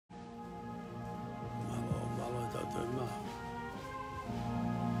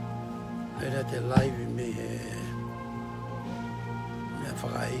Era te live me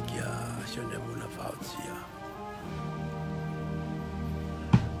whakaiki a Sione Vuna Fa'otusia.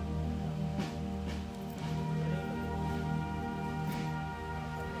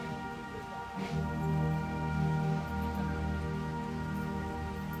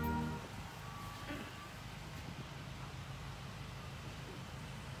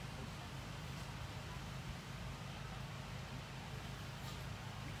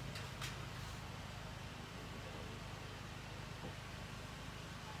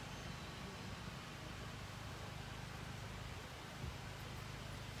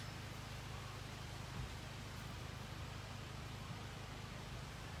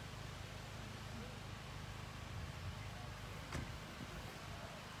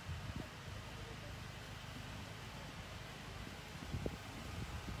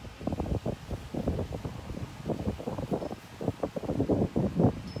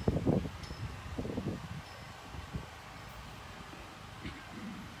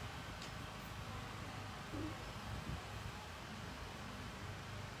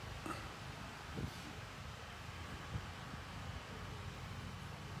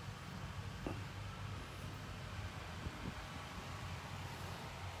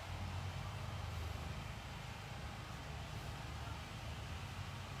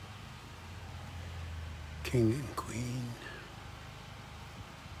 King and Queen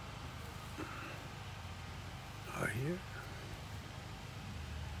are here.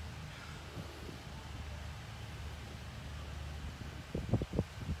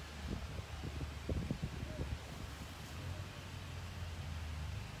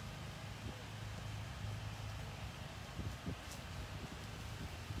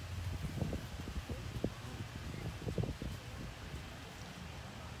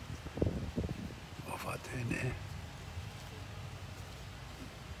 Poate.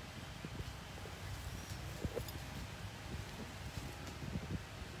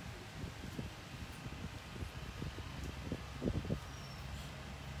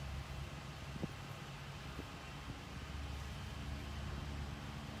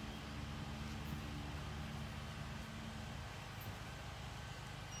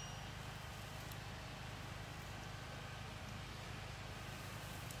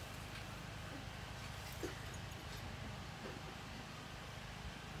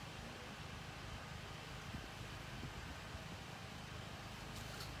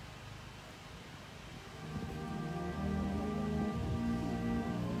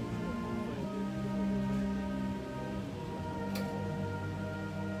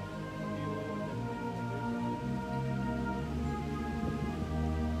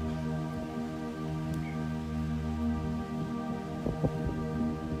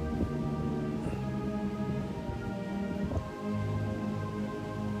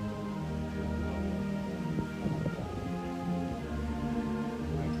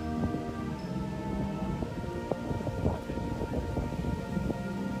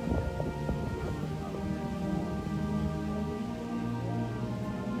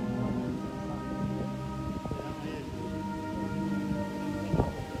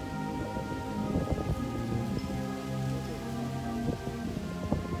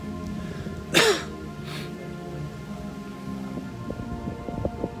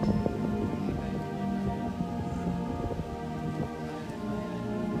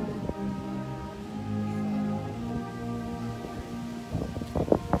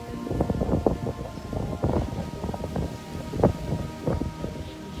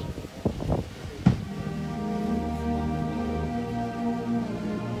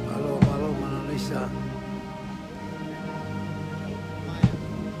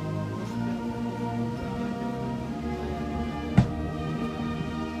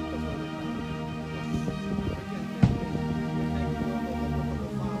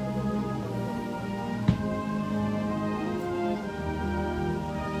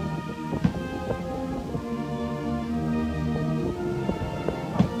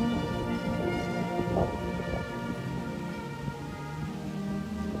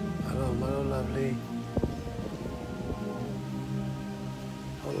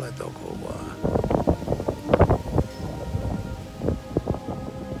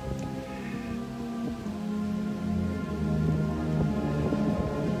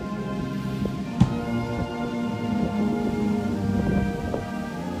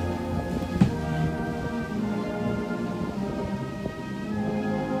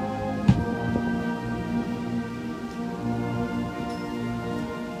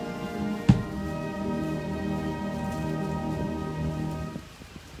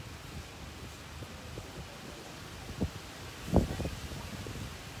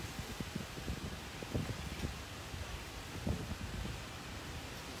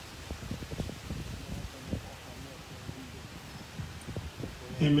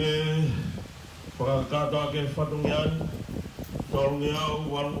 Ki me whakakatoa ke whatungian, tolu au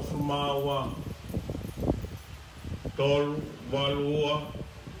walu whumaua, tolu walu ua,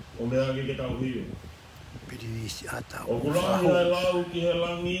 o mea ki ke tau hiu. O kulangi hai lau ki he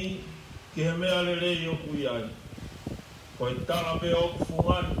langi, ki he mea lelei o kui ai. Ko i tala pe o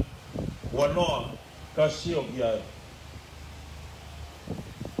kufungan, wanoa, ka sio ki ai.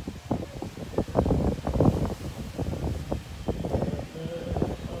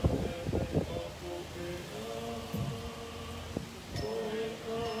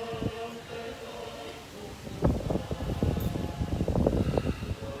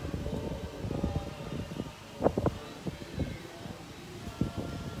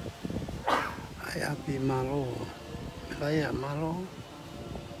 Api malo, melaya malo,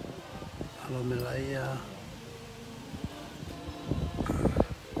 kalau melaya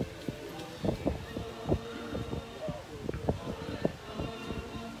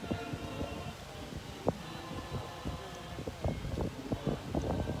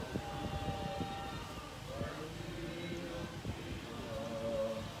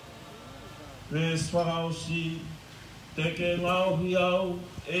Res fakaosi, teke ngau hiau,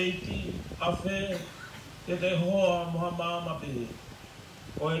 Eiki, afe, te te hoa moha māma pehe.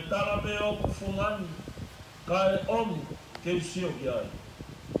 O e tala pe o kufungan, ka e omi, ke usio ki ai.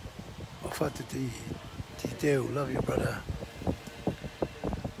 o whatu te teu, love you brother.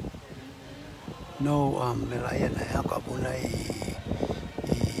 No, melaya na haka puna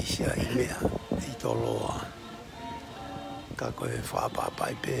i sia i mea, i toloa. Ka koe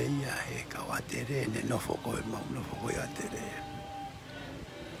whaapapai pe ia he ka watere, ne nofo koe mau, nofo koe atere.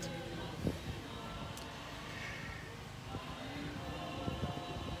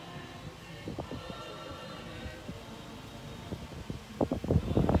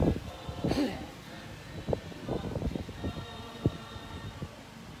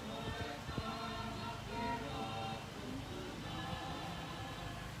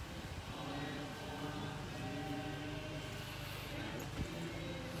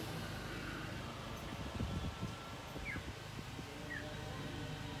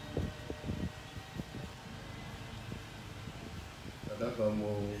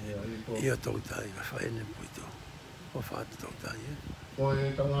 Ia tautai, ka whaene puito. O whaatu tautai, e? Ko e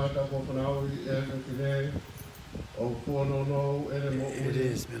tangata ko whanau i ene ki ne, o whono no ene mo ui. It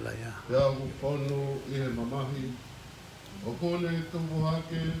is, melaya. Ia ku whono i he mamahi. O kone tupu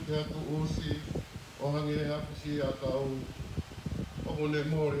hake, te atu usi, o hange e apisi a tau. O kone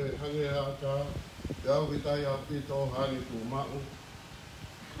more hange a ta, ia ku tai a pito hani tu mau.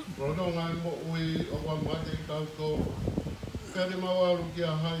 Rono ngai mo ui, o kwa mate i tau tō. Kere mawaru ki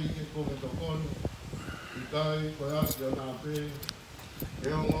a hai ke kome to kono. I tai ko asi o nā pē.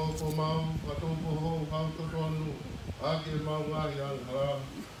 E o ngō ko mau, katopo hou hau to tonu. Ake mau ngai ang hara.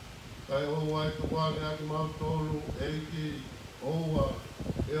 Tai o wai to kwane ake kimautolu, Eiki, oua.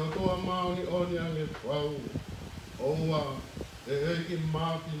 E o toa mau ni oni ange wau. Oua, e Eiki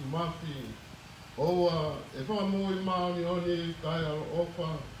Mafi. Oua, e whamui mau ni oni kai alo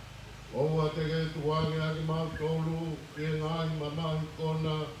ofa. Oua te ke tuange a kimautolu, ke ngai mamahi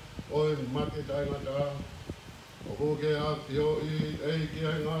kona, o e mate taingata. O koke a pio i Eiki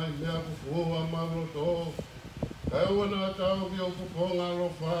ai ngai mea kufua mauro tō. Kai ua nā tau ki o kuponga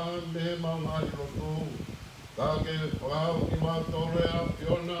rofa me mau ngai roto. Ka ke whakau kimautolu e a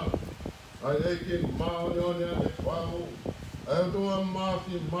piona, ai Eiki mau ni oni ane whau. Ai toa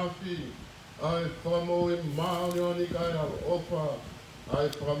Mafi, ai whamui mau ni oni kai alo ofa. Ai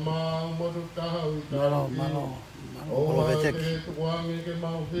whamau motu tahau i tau i. O a te tuangi ke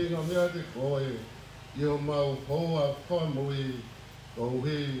mau hinga mea te koe. I o mau hoa whamui, kou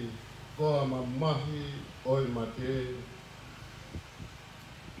hi, koa mamahi, oi mate.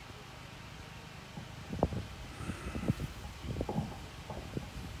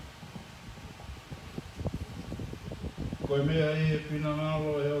 Koe mea i e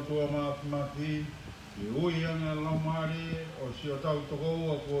pinangalo e o tua Mafi, i ui anga laumari o si o tau toko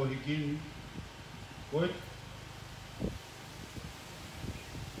ua kua hikini. Koe?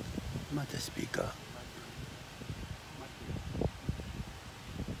 Mate speaker.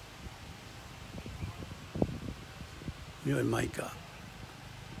 Mio e maika.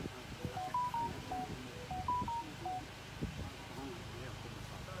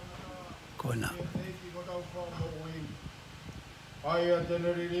 Kona. Ai a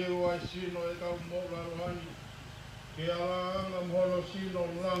tene ririu ai sino e tau mola rohani. Ke alaanga mholo sino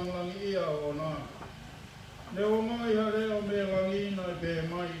lang ia o nā. Ne o mai hare o me langina e pe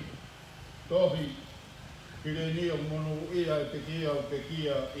mai. Tohi. Kire ni o mono ia e te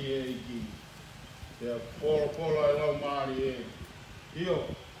kia i Eiki. Te a pola e lau maari e. Io,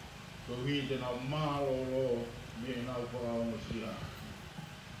 so hite na malo me na whakaosia.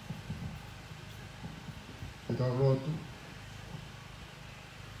 E tā rotu.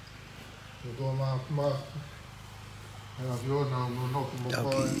 E tō māku. E a whiona no noku mo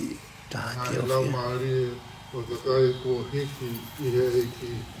koe. Nā e lau maari o te kai ko hiki I he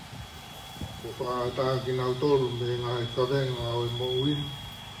Eiki. Ko whaataki nau tolu me ngā e kawenga o e mo uini.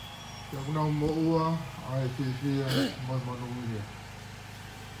 Kia kuna mo ua, a e whiwhia mo e manu uia.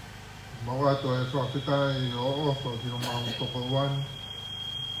 Mawato e whawhitai o ofa ki no mau toko wani.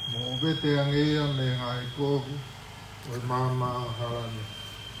 Mo vete angeia me ngā e kohu o e māma harani.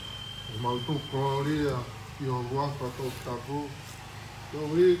 O mautuko ria I o waka tō tapu. Tō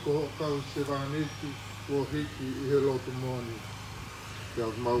ko kau se wāniti ko hiki I he lotu moni. Kia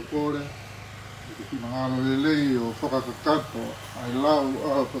maukore, I ki ngālo lelei o whakakakato ai lau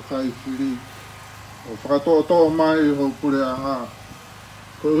a pakai whiri. O whakatoto mai ho pure a ngā.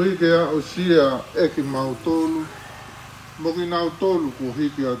 Ko hiki a o sia e kimautolu. Moki nau tolu ko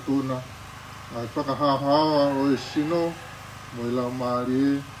hiki a tuna. Ai whakahahawa o e sino, mo I lau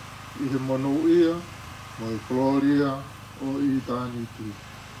maari I he monu ia, mo I Gloria o eternity.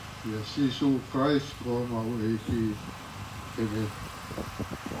 Ia Sisu Christ ko mau Eiki. Amen.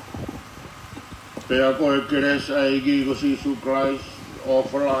 Pea koe keresa Eiki ko Sisu Christ, o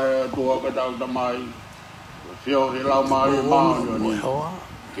whalaia tua ka tau tamai. Whio he lau maari maano ni,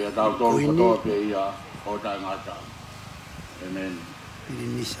 kia tau tolu katoa pe ia o tai ngata. Amen.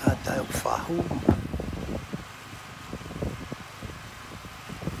 Pilinis ata o whahu.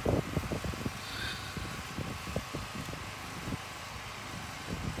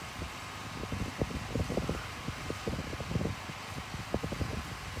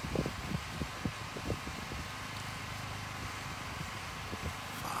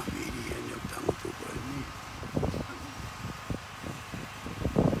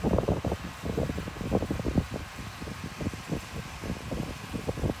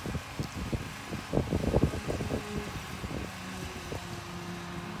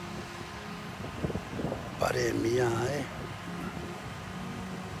 Pare mia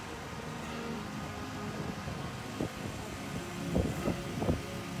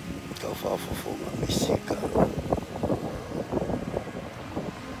Kau whafofonga misika.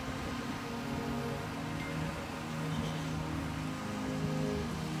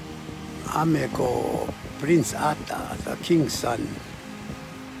 Ame ko Prince Ata, the King's son.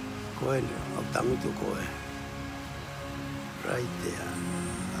 Koe o tangutu koe. Right there.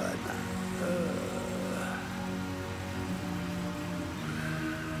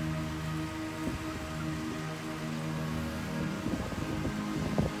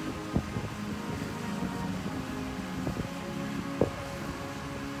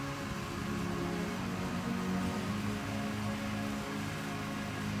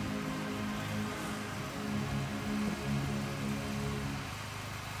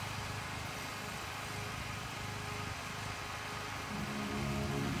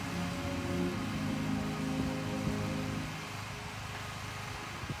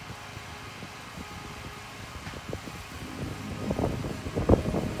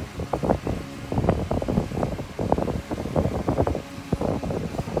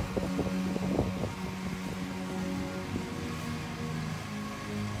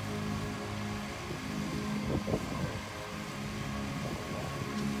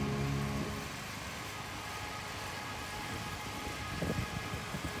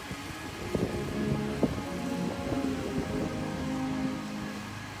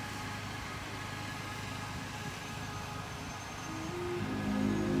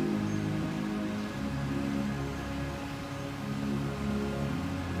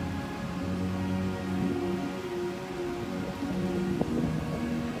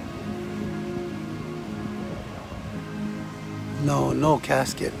 No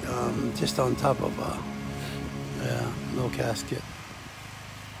casket, just on top of no casket.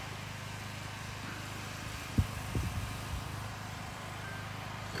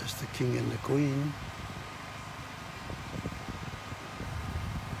 There's the king and the queen.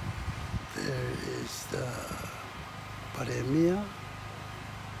 There is the paremia,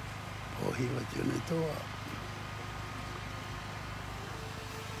 Pohiwa Junetoa.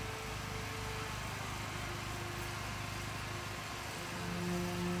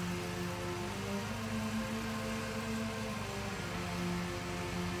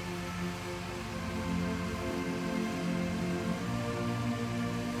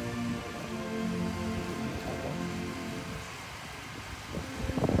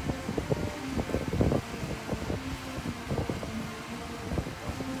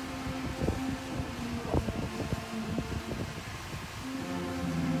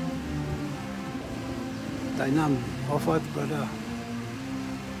 tainam, ofat brother.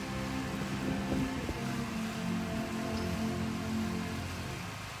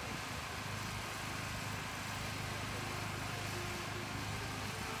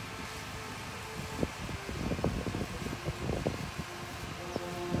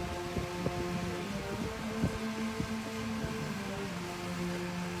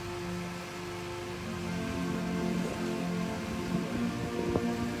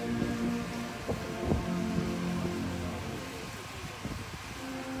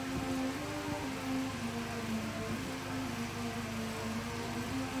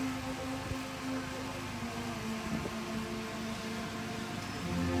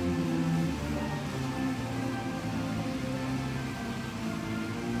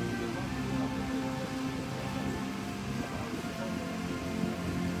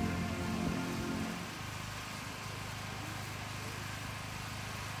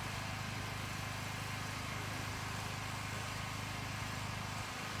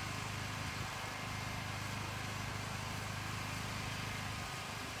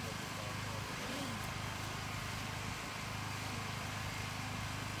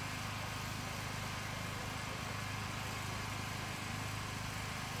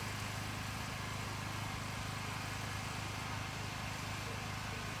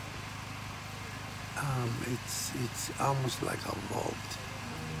 It's almost like a vault.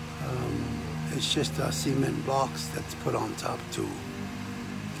 It's just cement blocks that's put on top to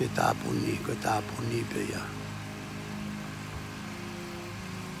kitapuni peya.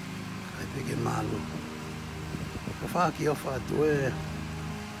 I think it malu. Faki o Vatuvei.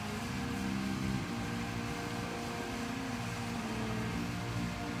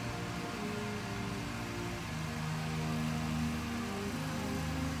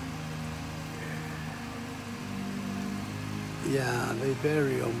 Yeah, they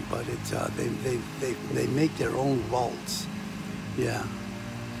bury them, but it's they make their own vaults. Yeah,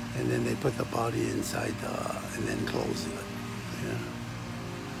 and then they put the body inside and then close it. Yeah.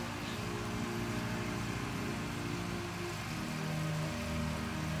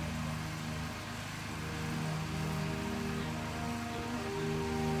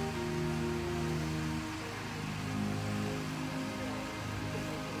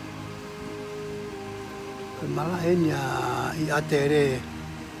 Malahenia I atere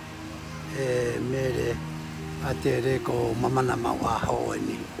mere atere ko mamana maua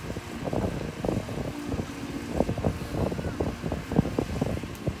hoeni.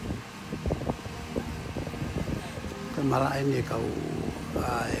 Ko malahenia kau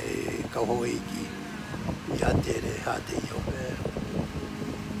Eiki I atere hate yo.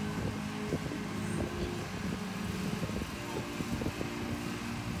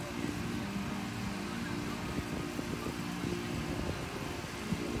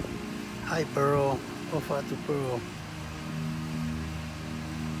 Hi Pearl, ofatu Pearl.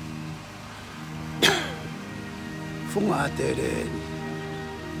 Funga atere.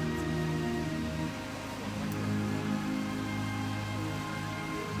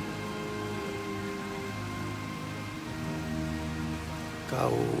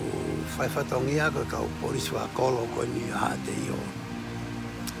 Kau whaiwhatongia ko kau polis wa kolo ko ni hate yo.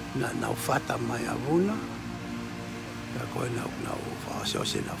 Na nau whata mai a Vuna. Ka koe nau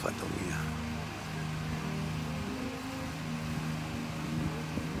whaosose na whatongia.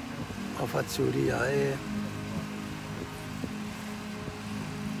 O whatsuria e.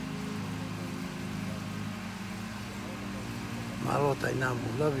 Malo tainamu,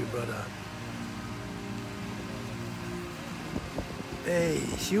 love you brother. Hey,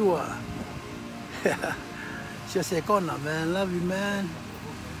 Shua. Shua kona, man. Love you, man.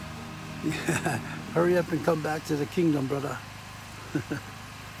 Yeah. Hurry up and come back to the kingdom, brother.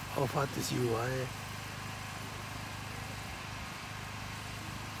 Of what is you, eh?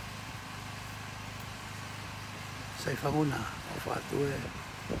 Say famuna, of what do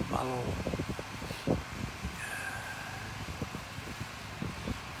malo.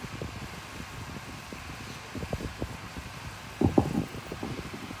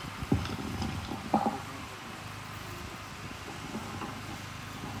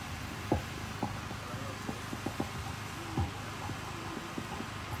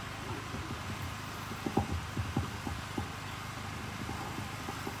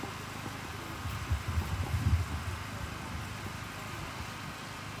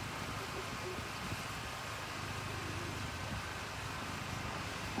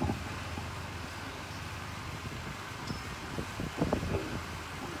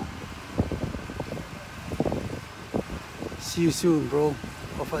 See you soon, bro.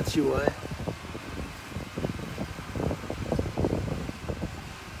 Off at you, eh?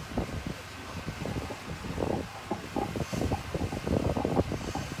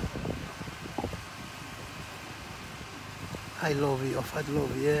 Failotu o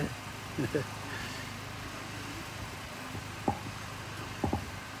Failotu e.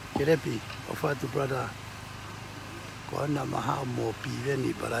 Kerepi o Fatu brother. Koana maha mo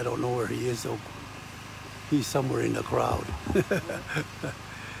piveni, but I don't know where he is. So he's somewhere in the crowd.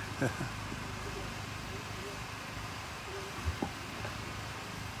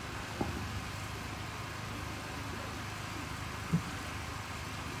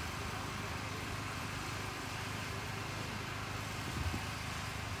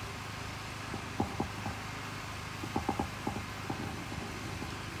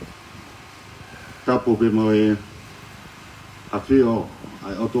 Tapu pe mo e afio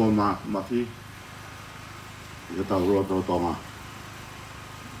ai oto Mafi e tau roto Tonga.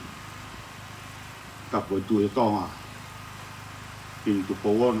 Tapu e tu e Tonga pintu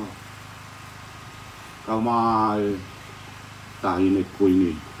powono kau mai tahine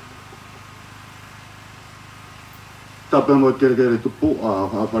kuini. Tapu mo kere tupu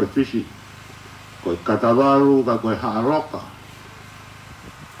a farifisi ko katavaru ka ko haroka.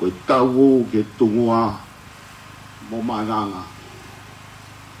 Koe tau ke tungua mo mananga.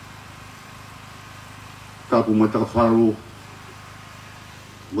 Tapu mai takawaru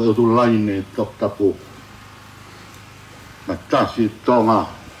mo utu laine tok tapu. Matasi Tonga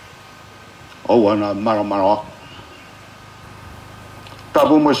o wana maramara.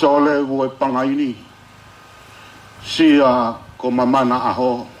 Tapu mai sole ue pangaini. Sia ko mamana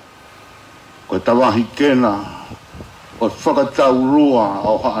aho. Koe tawahi kena. O whakataurua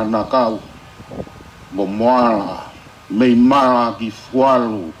o haanakau mo moara mei mara ki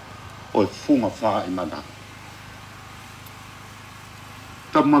fuaru o funga wha i mana.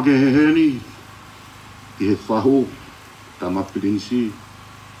 Tama ke heheni i he whahu tama pirinsi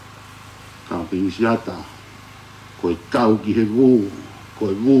tama pirinsiata koe tau ki he vū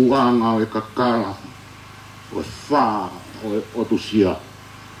koe vū anga o e kakara o wha o e otusia.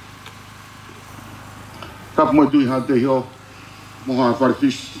 Tapu mai tui hate hio, moha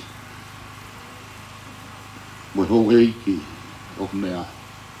farifisi, mo hong Eiki, o mea.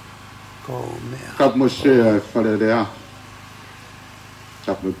 Tapu mai sea e wharerea,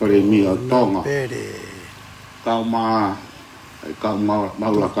 tapu mai pare mia Tonga, kau maa, e kau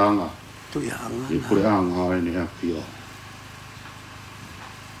maulakanga, i pure anga e ni hapio.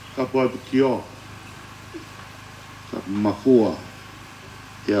 Tapu ai pikio, tapu mafua,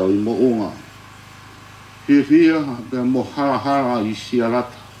 te au i mo unga, Fia pe mo hara I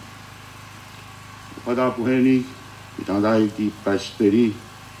siarata. Pada puheni I tandai ki pasteri.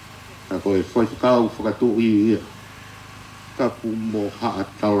 Ta koe whaikau whakatu I ia. Tapu mo haa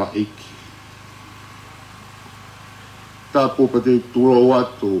taura Eiki. Tapu pate turo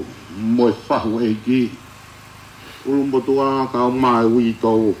atu mo e whahu Eiki. Ulumbotua kau mai ui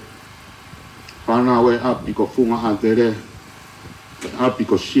tau. Whana we api ko funga antere. Api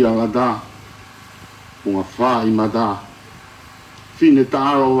ko siarata. Punga wha I mata. Fine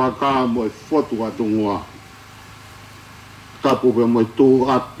tāro waka mo e whotu atungua. Tapu pe mo e tū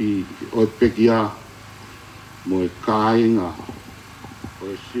api o e pekia. Mo e kāinga. O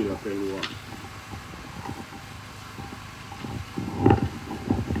e sila pelua.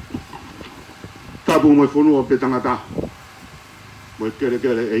 Tapu mo e whonua pe tangata. Mo e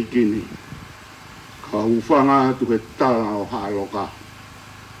kere Eikini. Ka uwhanga tu he tala o haaloka.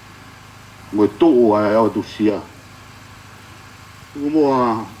 Mo tuu ai o tusia.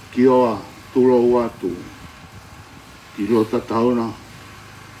 Umoa kioa turo atu. Ki rota tauna.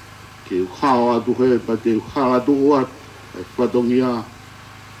 Ki uhawa atu he pa te uhawa tu atu. E whatongia.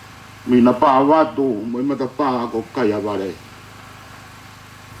 Mina pā watu mo I mata pā ko kaya wale.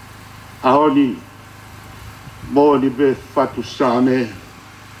 Ahoni. Mo ni be whatu sāne.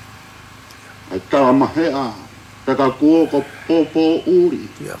 Ai tawa mahea. Taka kuo ko popo uri.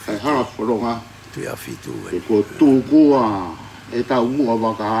 Ai hara whoronga. E ko tūkua. E tau mua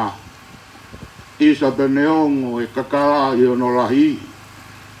waka. Isa pe neongo e kakara I ono lahi.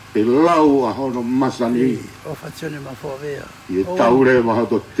 E lau a hono masani. O Sione Vuna Fa'otusia. E taure waha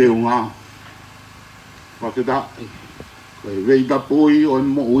to teunga. Wakita. Koe veita pui o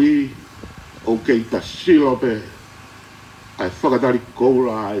mo ui. O keita silope. Ai whakatari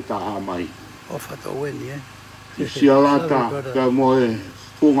koura e taha mai. O Vatuvei I sialata ka moe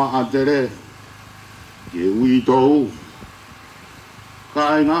funga atere. Ke ui tou.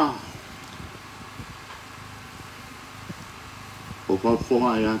 Kainga. O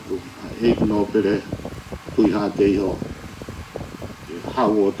whafonga e atu. Eiki no pere. Kui hate iho. E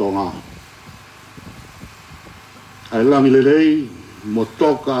hau o Tonga. Ai langi lelei. Mo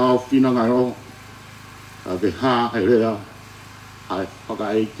toka o whinangaro. A ke ha e rea. Ai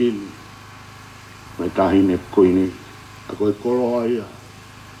whakaeikini. Mai tahine kuini. a koe koroa ia,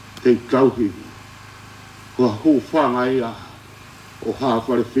 te kauhi, ko hu whanga ia, o haa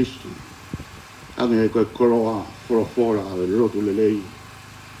whare fistu, ange koe koroa whorofora a rotu lelei,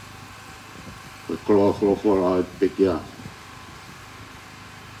 koe koroa whorofora a pekia.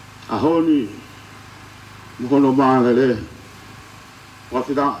 A honi, mhono maanga le,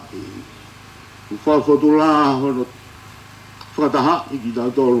 whawhita, whawhotu la, hono, whakataha, iki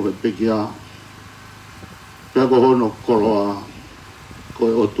tau tolu he pekia, pia ko hono koroa,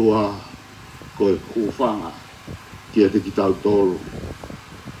 koe otua, koe kuwhanga, kia te ki tau tolu,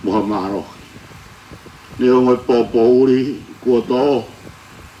 moha maarohi. Ne o ngoi pōpō uri, kua tō,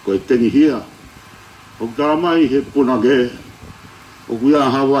 koe tengi hia, o karamai he punage, o kuia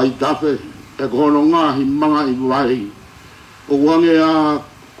hawa i tafe, e ko hono ngahi manga i vai, o wange a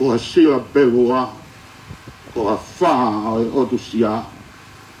ko ha sila pevua, ko ha wha o otusia,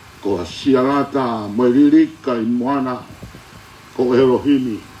 ko ha siarata moiririka i moana, ko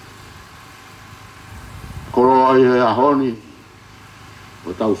erohimi, koroa i he ahoni,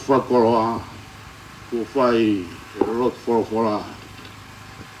 o tau whakoroa, ko whai e rot whorofora,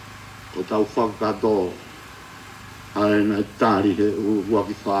 ko tau whakato, ai nai tāri he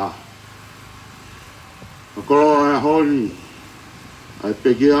uruaki wha. O koroa e ahoni, ai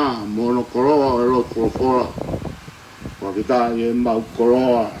pekia, mono koroa e rot whorofora, wakitāri e mau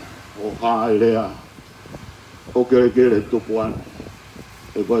koroa, o hae rea, o kere tupu ana,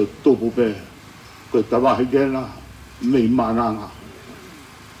 e koe tupu pe, koe tawahi kena, mei mananga.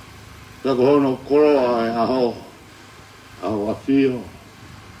 Ka ko hono koroa e aho a fio,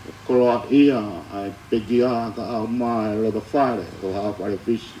 koroa ia ai pekia ka au mai lo da fare, o ha pare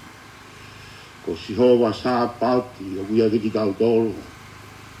fisi. Ko sihova sa pauti, o kuia tiki tau tolu,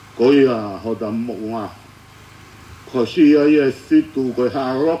 ko ia ho da moa. Ko sia ia e fitu, ko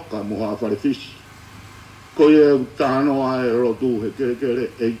ha roka mo ha pare fisi. Ko ia utano ai rotu he kere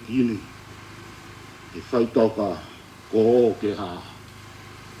Eiki, e whai toka, ko o ke ha.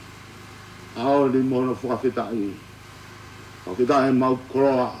 Ao ni mono whakawhitai, whakawhitai mau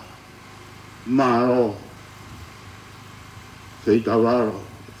koroa, maro, wheitawaro,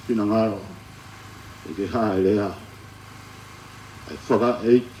 whinangaro, e ke hae lea, ai whaka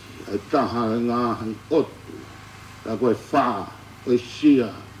eiki, ai taha e ngāhi otu, la koe wha, koe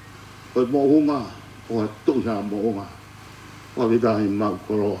sia, koe mohunga, koe tuha mohunga, whakawhitai mau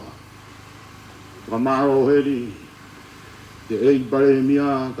koroa. Whamaro heri, te ei pare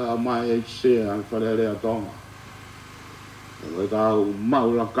mia ka mai e se al pare rea Tonga. E tau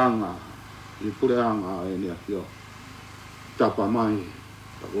maulakanga i pureanga e nea kio. Tapa mai,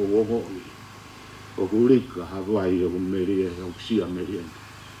 ka ko wohoi, o kurika Hawaii o kumerie, o kusia merie.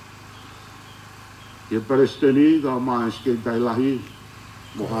 E Palestini ka mai skeitai lahi,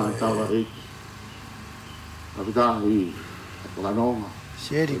 moha tawa Eiki. Ka pita i Nonga.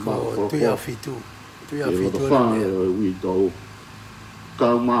 Sieri ko tuia fitu. E roto whare o ui tau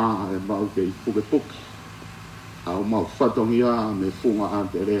kau maa e mau ke i puke puke. Au mau whatongi a me funga a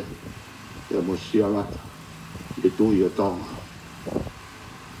te rehe. E mo sialata. E tui o Tonga.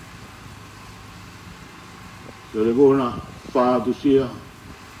 Se le gona Fa'otusia.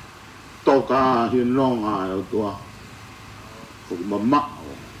 Toka hi nonga e o tua. Fuku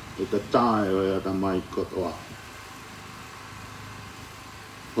mamao. E ta tae o e ata mai kotoa.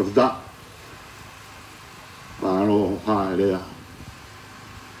 O te ta. Paro hae rea,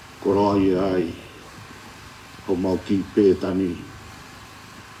 koroa i ai, o mau ki pētani.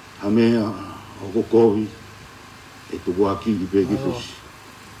 Ha mea, o kokohi, e tukua ki pēki fusi.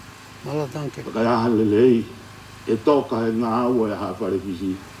 Mala tanke. Pakai ahale lei, e toka e ngā ua e hae whare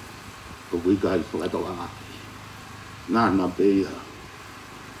fisi, o kuika i whakatoka ngāki. Nāna pēia,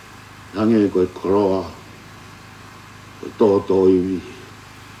 hange koe koroa, koe tōtō iwi,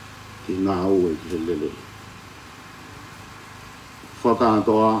 ki ngā ua i he lelei.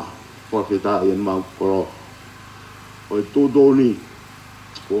 Whakatoa, whakita i mau koro. O i tūtoni,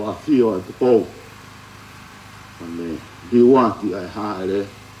 o a whio e te pō. Me diwati ai haere,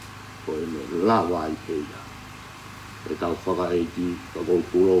 o e me LAUI peia. E tau whaka Eiki, ka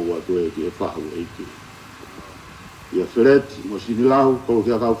koutulo ua tu Eiki e whau Eiki. Ia whereti, mo sini lau, kolo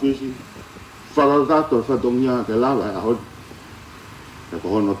kia kau whisi, whakakato e whatongia ke lawa e ahoni. E ko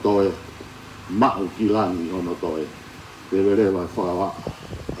hono toe, mau ki langi hono toe. Deverewa whakawa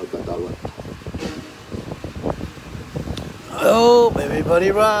au tatawa. Oh,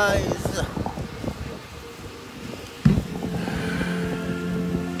 everybody rise.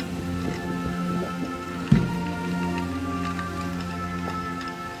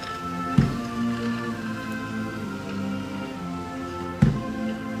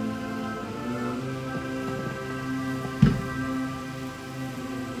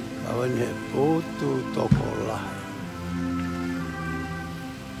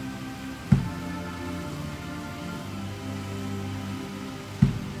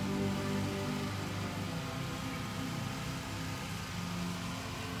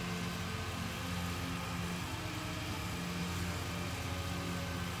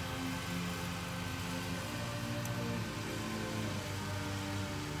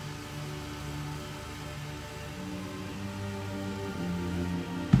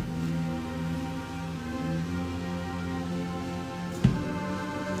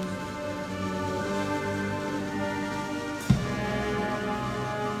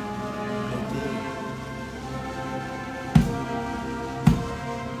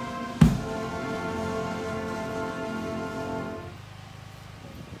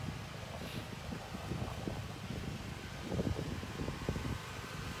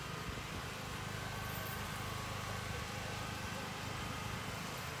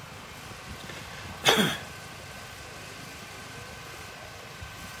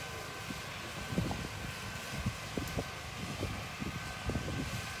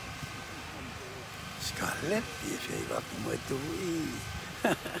 lepi e fei waku mo e tui.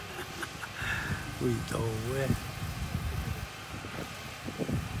 Ui tau e.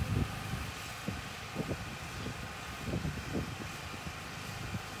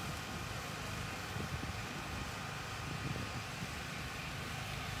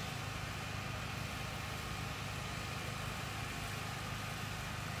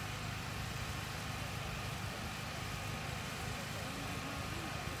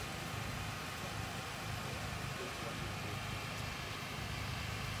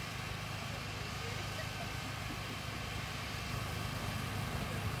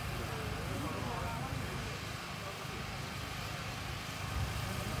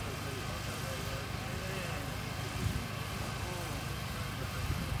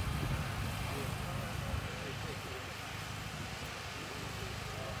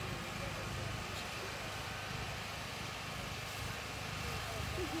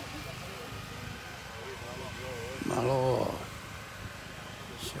 Malo,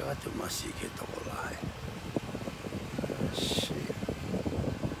 siapa tu masih kita boleh, si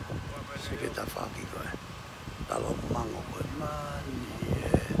kita faki kau, kalau mango kau mani.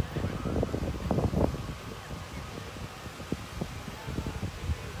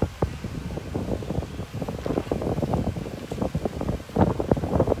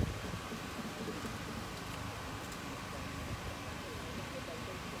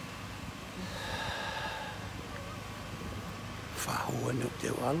 Fahuan yok te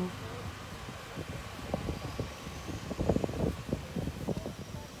walu.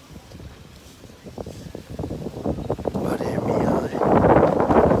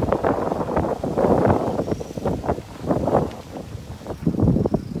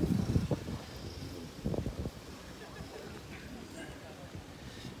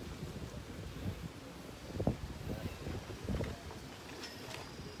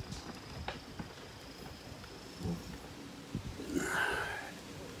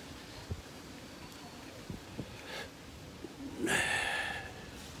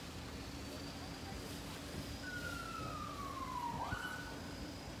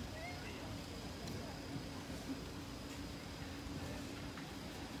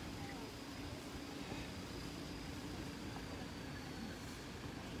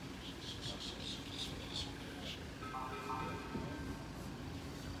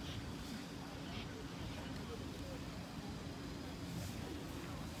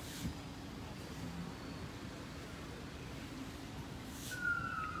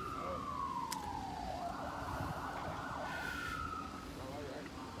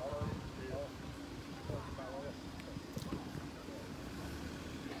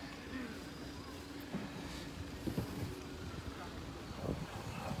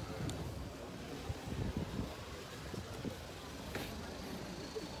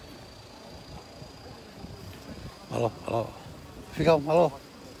 Malo, fica malo.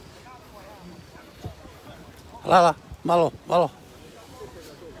 Lá, malo.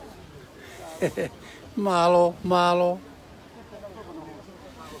 malo.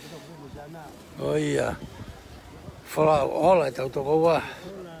 Oh iya. Fala, olha, tá toko wa.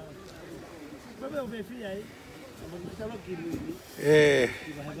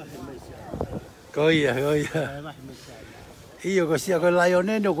 Koia. Io così con la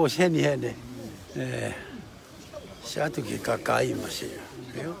ioneno così niente. Satu ki kakai masi.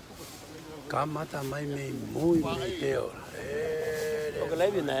 Kamata mai me muy teo. Oke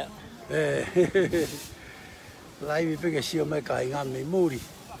live na. Live perché si o me kai ngam muri.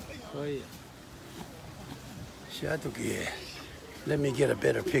 Oi. Satu ki. Let me get a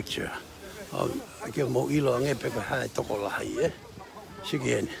better picture. Ke mo ilo nge pe ha toko la hai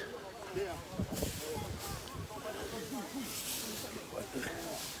Sigien.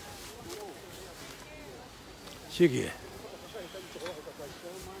 Sige.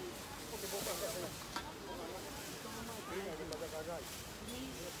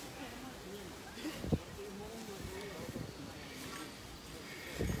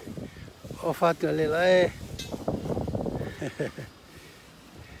 O fatto le lae.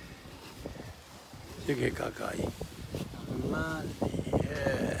 Sige kakai. Mani.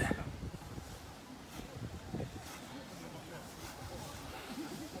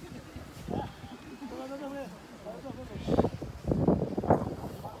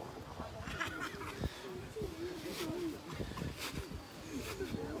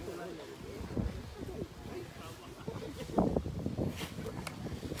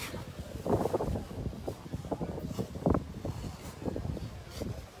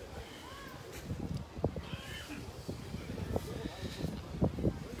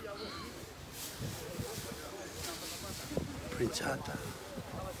 Princata,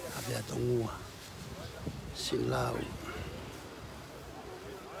 avea tonga. Sin lau.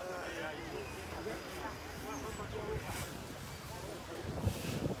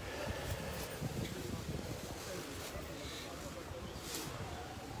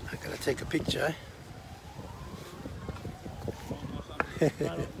 I gotta take a picture, eh?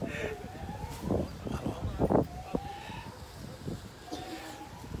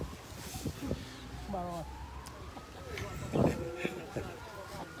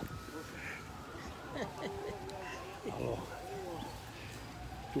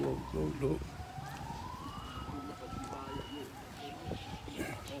 Look.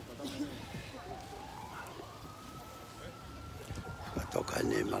 Toka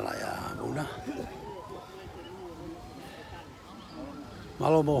ni malaya muna.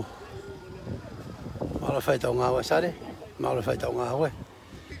 Malo mo. Malo fai Tonga wa sare. Malo fai Tonga wa.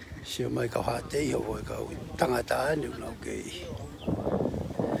 Sio mai ka hate ho ko ka tangata ni no ke.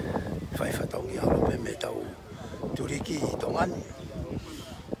 Fai fa Tonga lo pe me tau. Turiki Tongan.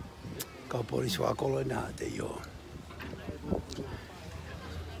 Ka polisi wa kolona te yo.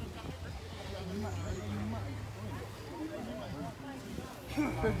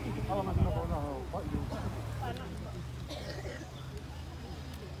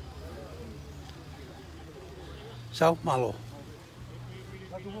 Sao malo?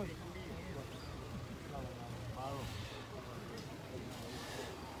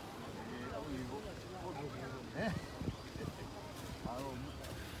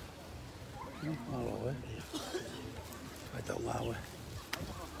 Malo phải tàu ngao ấy.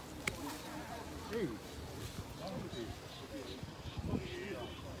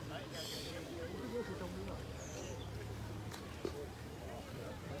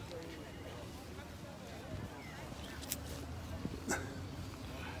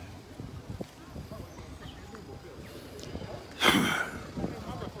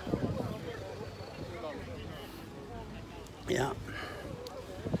 Ya,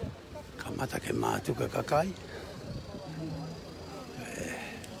 kamata ke matu ke kakai.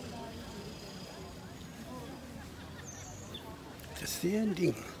 Just the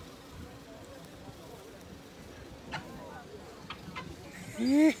ending.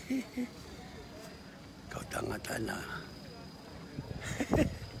 Kau tangata na.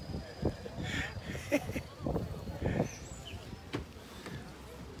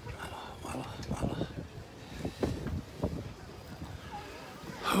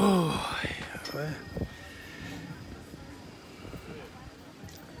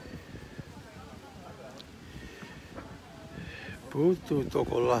 Putu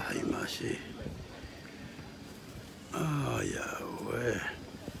toko lahi masi. Ya we.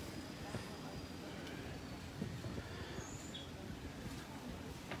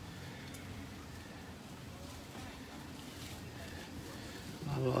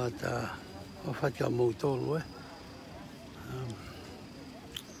 Malo ata fakaosi eh.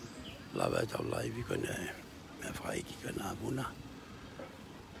 Lava tau live kona Eiki kana Vuna.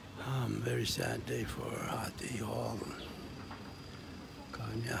 Very sad day for Hati Hall.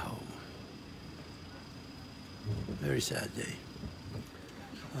 Very sad day.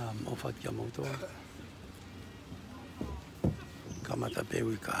 Fakaosi. Kamata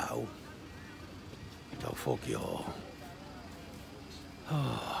pewi kahau. Tau foki o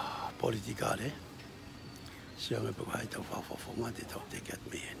politikare. Siang e pakai tau whafonga te tau te kat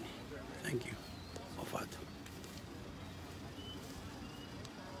me.